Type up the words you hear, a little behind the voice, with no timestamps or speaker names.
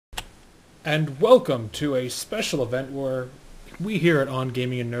And welcome to a special event where we here at On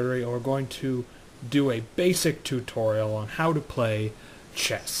Gaming and Nerdery are going to do a basic tutorial on how to play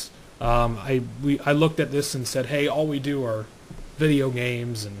chess. I looked at this and said, hey, all we do are video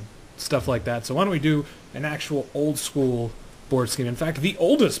games and stuff like that, so why don't we do an actual old school board game? In fact, the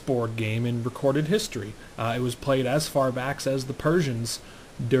oldest board game in recorded history. It was played as far back as the Persians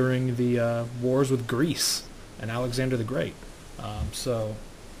during the wars with Greece and Alexander the Great.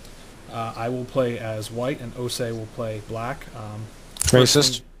 I will play as white, and Osei will play black.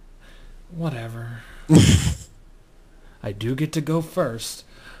 Racist. Whatever. I do get to go first.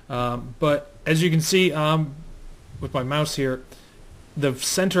 But as you can see with my mouse here, the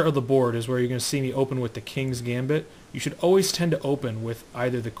center of the board is where you're going to see me open with the King's Gambit. You should always tend to open with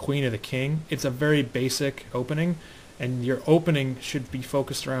either the Queen or the King. It's a very basic opening, and your opening should be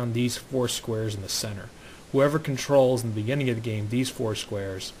focused around these four squares in the center. Whoever controls in the beginning of the game these four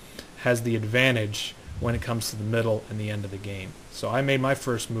squares has the advantage when it comes to the middle and the end of the game. So I made my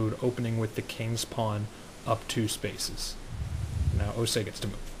first move opening with the King's pawn up 2 spaces. Now Osei gets to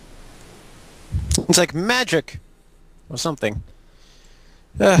move. It's like magic or something.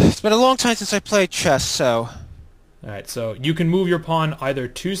 It's been a long time since I played chess, so... Alright, so you can move your pawn either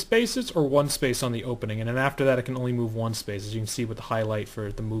 2 spaces or 1 space on the opening, and then after that it can only move 1 space, as you can see with the highlight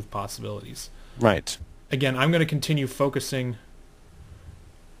for the move possibilities. Right. Again, I'm going to continue focusing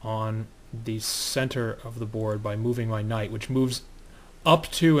on the center of the board by moving my knight, which moves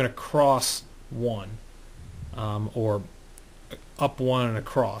up 2 and across 1, or up 1 and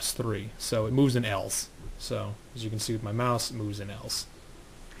across 3. So it moves in L's. So as you can see with my mouse, it moves in L's.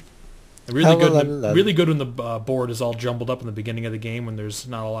 Really good when the board is all jumbled up in the beginning of the game when there's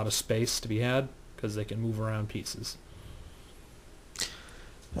not a lot of space to be had, because they can move around pieces.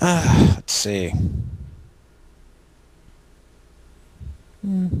 Let's see.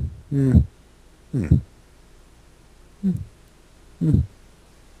 Now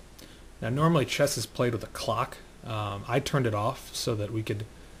normally chess is played with a clock. I turned it off so that we could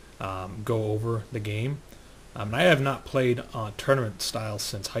go over the game. I have not played tournament style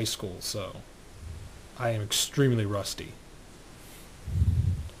since high school, so I am extremely rusty.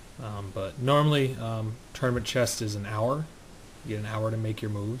 But normally tournament chess is an hour. You get an hour to make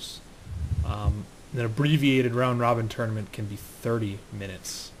your moves. An abbreviated round-robin tournament can be 30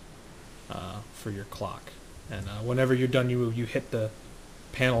 minutes for your clock. And whenever you're done, you hit the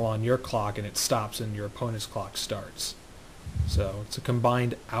panel on your clock and it stops and your opponent's clock starts. So it's a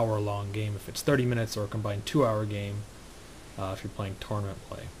combined hour-long game if it's 30 minutes, or a combined 2-hour game if you're playing tournament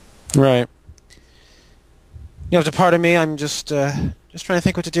play. Right. You have to pardon me. I'm just trying to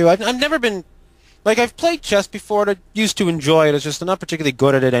think what to do. I've never been... Like, I've played chess before and I used to enjoy it. It's just I'm not particularly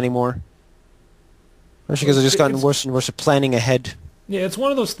good at it anymore. Especially because I've just gotten worse and worse at planning ahead. Yeah, it's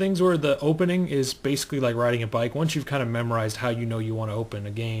one of those things where the opening is basically like riding a bike. Once you've kind of memorized how you know you want to open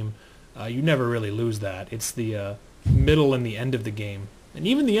a game, you never really lose that. It's the middle and the end of the game. And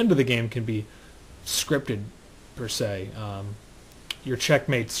even the end of the game can be scripted, per se. Your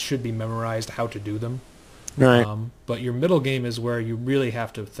checkmates should be memorized how to do them. Right. But your middle game is where you really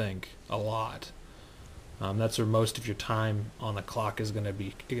have to think a lot. That's where most of your time on the clock is going to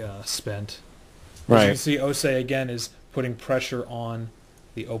be spent. As you can see, Osei again is putting pressure on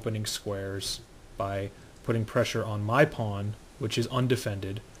the opening squares by putting pressure on my pawn, which is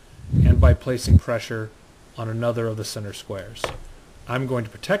undefended, and by placing pressure on another of the center squares. I'm going to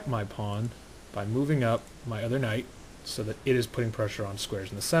protect my pawn by moving up my other knight so that it is putting pressure on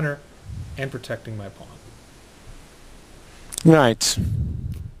squares in the center and protecting my pawn. Right.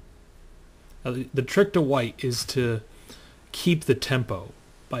 Now, the trick to white is to keep the tempo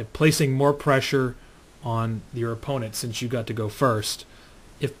by placing more pressure on your opponent since you got to go first.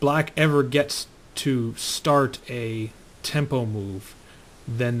 If black ever gets to start a tempo move,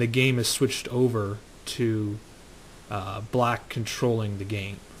 then the game is switched over to black controlling the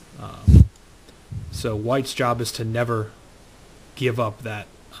game. So white's job is to never give up that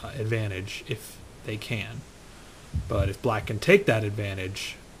advantage if they can. But if black can take that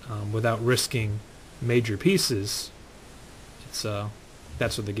advantage without risking major pieces,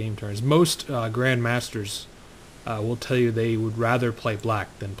 that's what the game turns. Most grandmasters will tell you they would rather play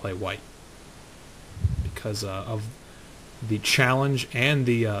black than play white because of the challenge and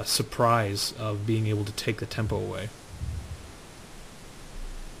the surprise of being able to take the tempo away.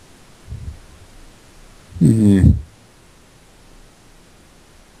 Mm-hmm.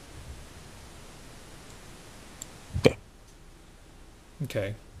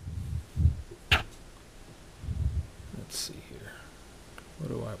 Okay. Let's see here. What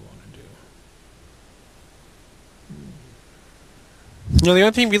do I want to You know, the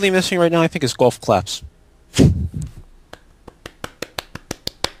only thing really missing right now, I think, is golf claps.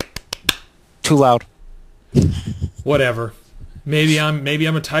 Too loud. Whatever. Maybe I'm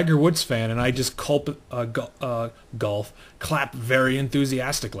a Tiger Woods fan and I just golf clap very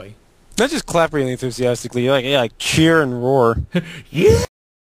enthusiastically. Not just clap really enthusiastically, like cheer and roar. Yeah.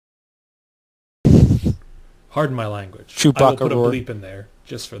 Pardon my language. Chewbacca I will put roar. a bleep in there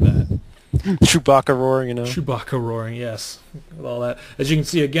just for that. Chewbacca roar, you know. Chewbacca roaring, yes. With all that. As you can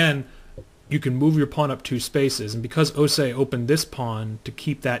see again, you can move your pawn up 2 spaces, and because Osei opened this pawn to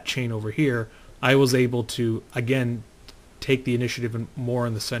keep that chain over here, I was able to again take the initiative more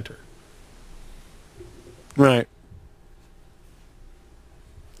in the center. Right.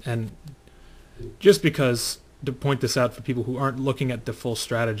 And just because, to point this out for people who aren't looking at the full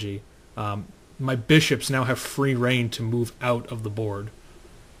strategy, my bishops now have free reign to move out of the board,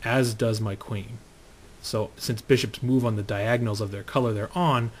 as does my queen. So since bishops move on the diagonals of their color they're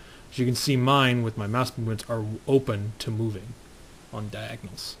on, as you can see, mine with my mouse movements are open to moving on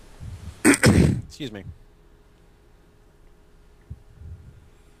diagonals. Excuse me.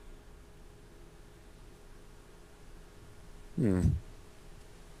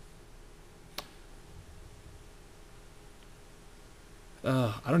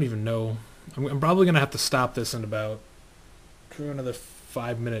 I don't even know. I'm probably going to have to stop this in about another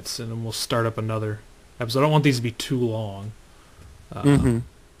 5 minutes, and then we'll start up another episode. I don't want these to be too long.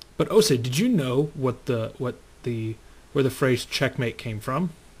 But Osei, did you know where the phrase checkmate came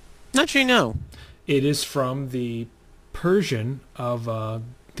from? Actually, no. It is from the Persian of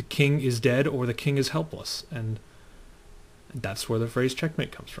the king is dead or the king is helpless, and that's where the phrase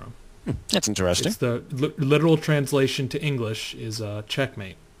checkmate comes from. That's interesting. It's the literal translation to English is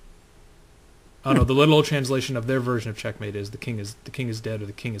checkmate. Oh no, the literal translation of their version of checkmate is the king is dead or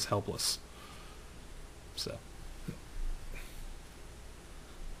the king is helpless. So,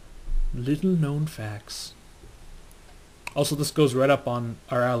 little known facts. Also, this goes right up on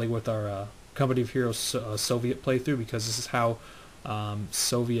our alley with our Company of Heroes Soviet playthrough, because this is how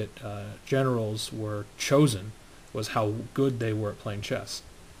Soviet generals were chosen, was how good they were at playing chess.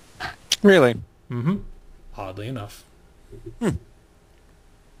 Really? Mm-hmm. Oddly enough.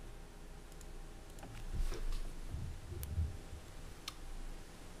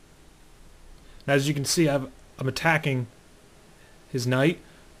 Now, as you can see, I'm attacking his knight.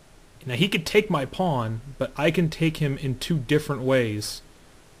 Now, he could take my pawn, but I can take him in 2 different ways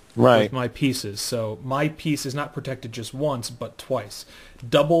with my pieces. So my piece is not protected just once, but twice.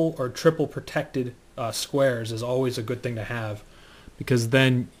 Double or triple protected squares is always a good thing to have, because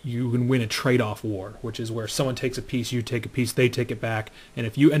then you can win a trade-off war, which is where someone takes a piece, you take a piece, they take it back, and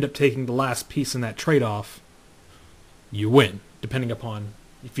if you end up taking the last piece in that trade-off, you win, depending upon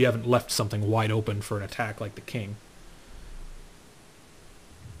if you haven't left something wide open for an attack like the king.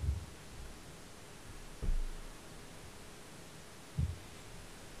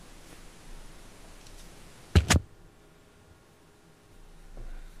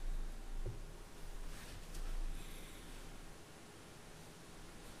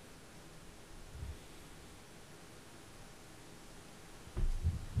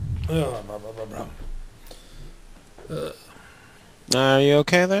 Are you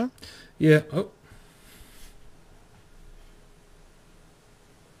okay there? Yeah. Oh.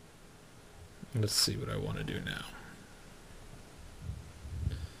 Let's see what I want to do now.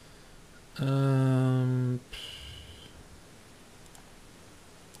 I'm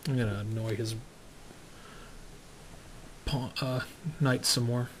gonna annoy his knight some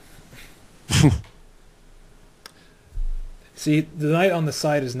more. See, the knight on the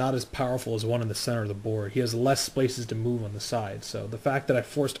side is not as powerful as one in the center of the board. He has less spaces to move on the side. So the fact that I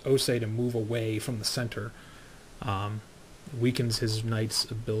forced Osei to move away from the center weakens his knight's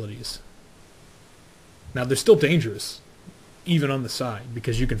abilities. Now, they're still dangerous, even on the side,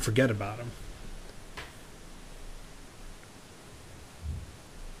 because you can forget about him.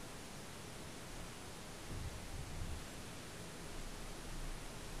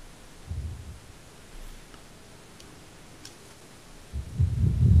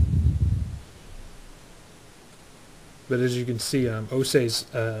 But as you can see, Osei's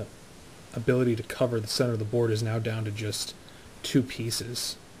ability to cover the center of the board is now down to just 2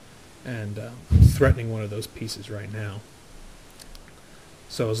 pieces, and threatening one of those pieces right now.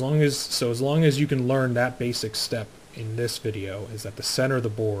 So as long as you can learn that basic step in this video, is that the center of the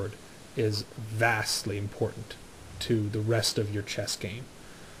board is vastly important to the rest of your chess game.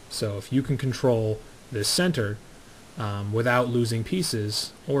 So if you can control this center without losing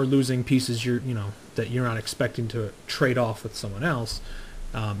pieces, or losing pieces that you're not expecting to trade off with someone else,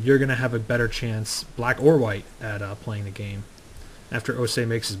 you're going to have a better chance, black or white, at playing the game. After Osei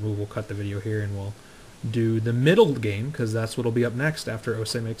makes his move, we'll cut the video here and we'll do the middle game, because that's what will be up next after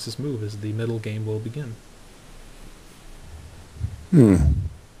Osei makes his move, is the middle game will begin. Middle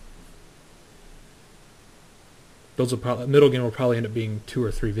game will probably end up being 2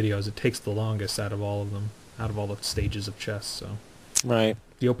 or 3 videos. It takes the longest out of all of them, out of all the stages of chess. So, right.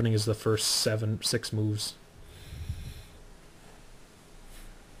 The opening is the first 6 moves.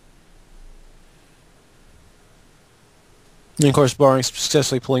 And of course, barring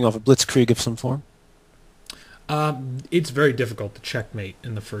successfully pulling off a blitzkrieg of some form. It's very difficult to checkmate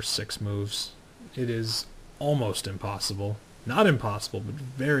in the first 6 moves. It is almost impossible. Not impossible, but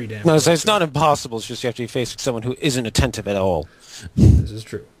very damn No, close. it's not impossible. It's just you have to be facing someone who isn't attentive at all. This is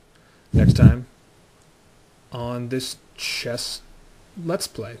true. Next time on this chess Let's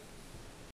Play.